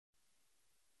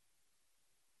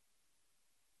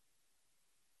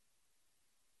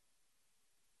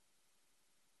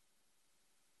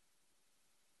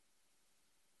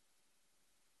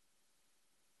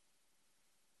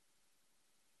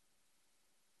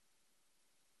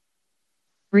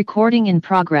Recording in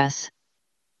progress.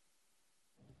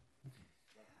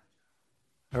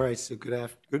 All right, so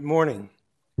good morning.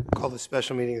 Call the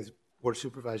special meeting of the Board of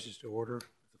Supervisors to order.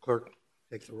 The clerk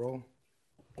take the roll.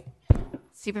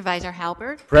 Supervisor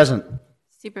Halbert. Present.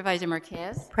 Supervisor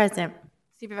Marquez. Present.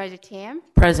 Supervisor Tam.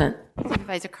 Present.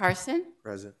 Supervisor Carson.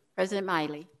 Present. President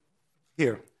Miley.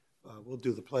 Here, we'll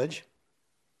do the pledge.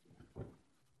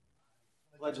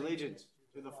 Pledge allegiance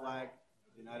to the flag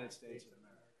of the United States of America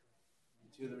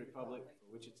and to the republic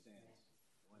for which it stands,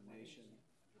 one nation,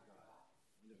 under God,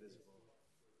 indivisible,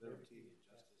 with liberty and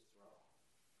justice for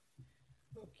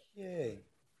all. Okay.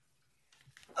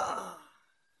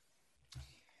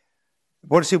 The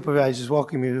Board of Supervisors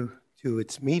welcome you to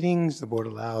its meetings. The board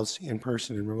allows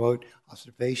in-person and remote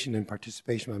observation and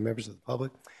participation by members of the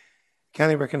public. The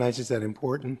county recognizes that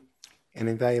important and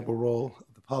invaluable role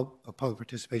of public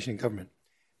participation in government.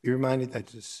 Be reminded that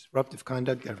disruptive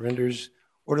conduct that renders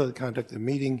orderly conduct of the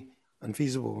meeting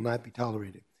unfeasible will not be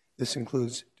tolerated. This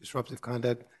includes disruptive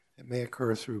conduct that may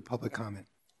occur through public comment.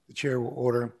 The chair will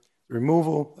order the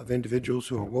removal of individuals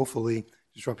who are woefully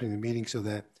disrupting the meeting so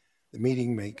that the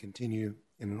meeting may continue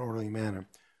in an orderly manner.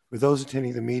 For those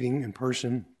attending the meeting in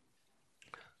person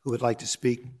who would like to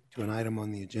speak to an item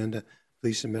on the agenda,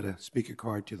 please submit a speaker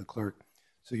card to the clerk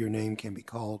so your name can be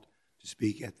called to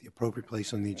speak at the appropriate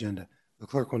place on the agenda. The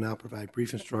clerk will now provide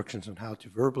brief instructions on how to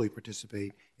verbally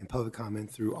participate in public comment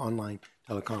through online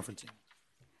teleconferencing.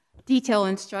 Detailed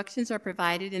instructions are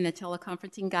provided in the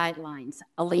teleconferencing guidelines.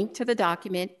 A link to the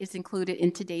document is included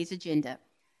in today's agenda.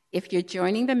 If you're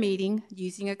joining the meeting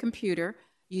using a computer,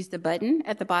 use the button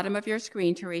at the bottom of your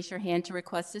screen to raise your hand to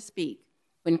request to speak.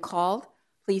 When called,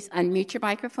 please unmute your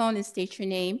microphone and state your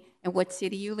name and what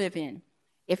city you live in.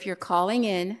 If you're calling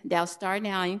in, dial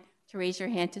 *9 to raise your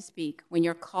hand to speak. When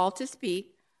you're called to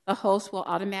speak, the host will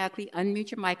automatically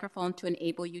unmute your microphone to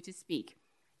enable you to speak.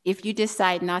 If you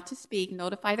decide not to speak,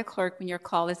 notify the clerk when your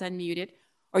call is unmuted,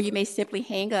 or you may simply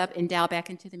hang up and dial back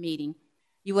into the meeting.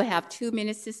 You will have 2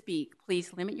 minutes to speak.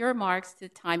 Please limit your remarks to the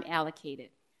time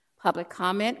allocated. Public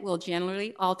comment will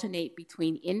generally alternate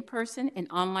between in-person and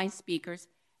online speakers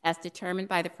as determined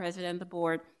by the President of the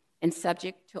Board and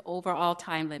subject to overall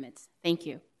time limits. Thank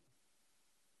you.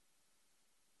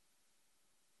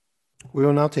 We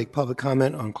will now take public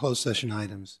comment on closed session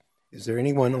items. Is there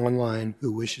anyone online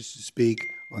who wishes to speak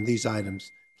on these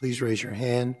items? Please raise your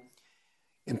hand.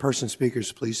 In-person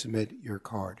speakers, please submit your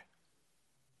card.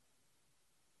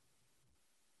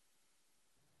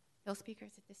 No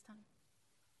speakers at this time.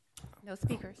 No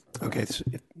speakers. Okay, so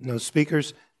if no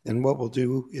speakers, then what we'll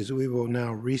do is we will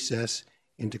now recess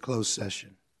into closed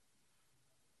session.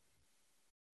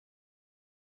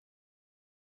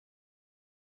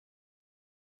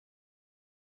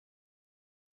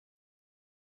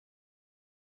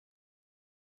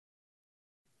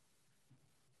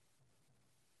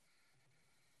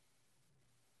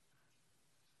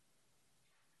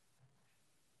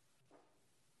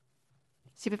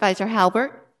 Supervisor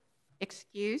Halbert,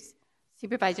 excuse.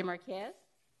 Supervisor Marquez.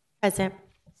 Present.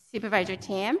 Supervisor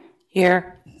Tam.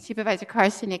 Here. Supervisor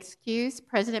Carson, excuse.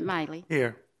 President Miley.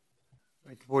 Here. All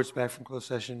right, the board's back from closed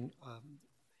session.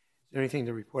 Is there anything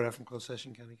to report out from closed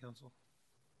session, County Council?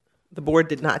 The board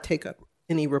did not take up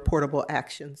any reportable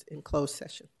actions in closed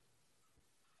session.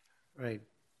 Right.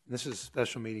 This is a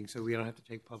special meeting, so we don't have to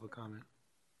take public comment,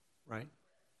 right?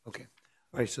 Okay.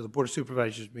 All right, so the Board of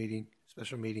Supervisors meeting,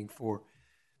 special meeting for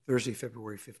Thursday,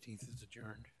 February 15th is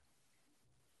adjourned.